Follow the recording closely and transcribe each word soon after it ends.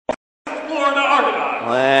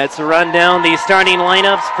Let's run down the starting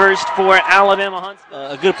lineups. First for Alabama-Huntsville.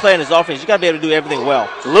 A good play in his offense. You got to be able to do everything well.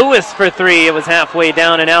 Lewis for three. It was halfway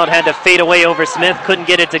down and out. Had to fade away over Smith. Couldn't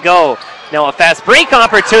get it to go. Now a fast break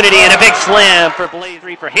opportunity and a big slam for Blaze.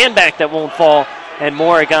 Three for handback that won't fall. And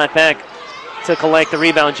Moore got back to collect the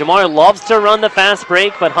rebound. Jamar loves to run the fast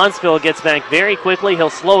break, but Huntsville gets back very quickly. He'll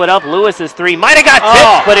slow it up. Lewis's three might have got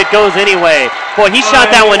tipped, but it goes anyway. Boy, he shot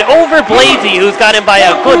that one over Blasey, who's got him by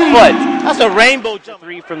a good foot. That's a rainbow jump.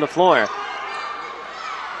 Three from the floor.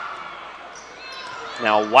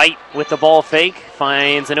 Now White with the ball fake.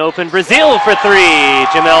 Finds an open Brazil for three.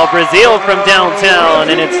 Jamel Brazil from downtown,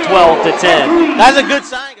 and it's 12-10. That's a good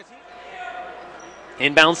sign.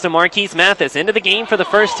 Inbounds to Marquise Mathis into the game for the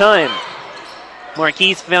first time.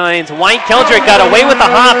 Marquise finds White. Keldrick got away with the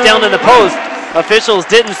hop down in the post. Officials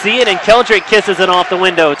didn't see it, and Keldrick kisses it off the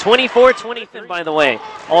window. 24-23, by the way.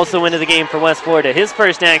 Also into the game for West Florida. His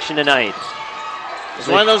first action tonight. It's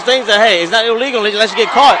one of those things that, hey, it's not illegal unless you get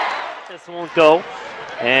caught. This won't go,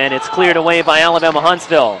 and it's cleared away by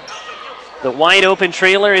Alabama-Huntsville. The wide open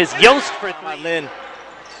trailer is Yost for three.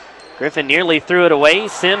 Griffin nearly threw it away.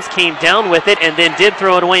 Sims came down with it and then did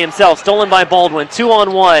throw it away himself. Stolen by Baldwin.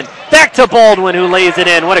 2-on-1. Back to Baldwin, who lays it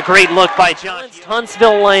in. What a great look by John.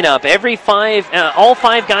 Huntsville lineup. All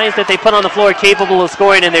five guys that they put on the floor capable of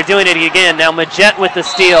scoring, and they're doing it again. Now Majette with the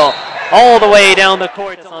steal. All the way down the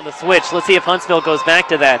court on the switch. Let's see if Huntsville goes back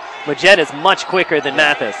to that. Majette is much quicker than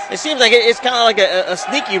Mathis. It seems like it's kind of like a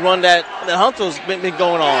sneaky run that Huntsville's been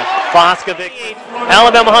going on. Foskovic.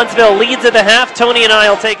 Alabama-Huntsville leads at the half. Tony and I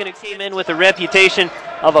will take an team in with a reputation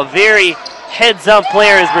of a very heads-up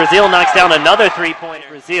player as Brazil knocks down another three-pointer.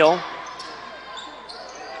 Brazil.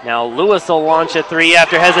 Now Lewis will launch a three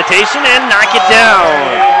after hesitation and knock it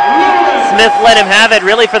down. Smith let him have it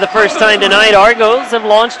really for the first time tonight. Argos have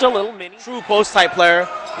launched a little mini. True post-type player.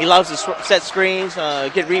 He loves to set screens,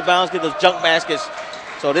 get rebounds, get those junk baskets.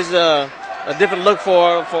 So this is a different look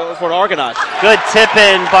for the Argonauts. Good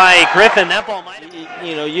tip-in by Griffin. That ball might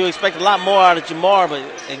you expect a lot more out of Jamar, but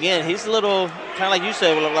again, he's a little, kind of like you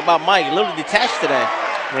said about Mike, a little detached today.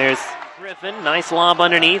 There's Griffin. Nice lob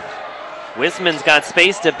underneath. Wisman's got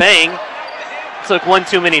space to bang. Took one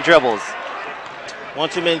too many dribbles. One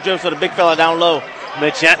too many dribbles for the big fella down low.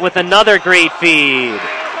 Majette with another great feed.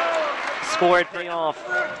 Scored off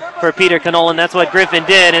for Peter Canolan. That's what Griffin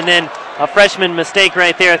did. And then a freshman mistake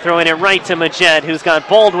right there, throwing it right to Majette, who's got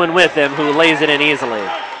Baldwin with him, who lays it in easily.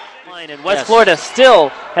 And West Florida still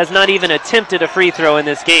has not even attempted a free throw in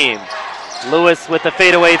this game. Lewis with the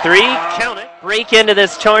fadeaway three. Count it. Break into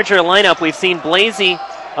this Charger lineup. We've seen Blasey,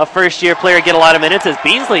 a first-year player, get a lot of minutes as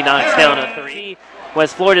Beasley knocks down a three.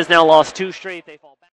 West Florida's now lost two straight. They fall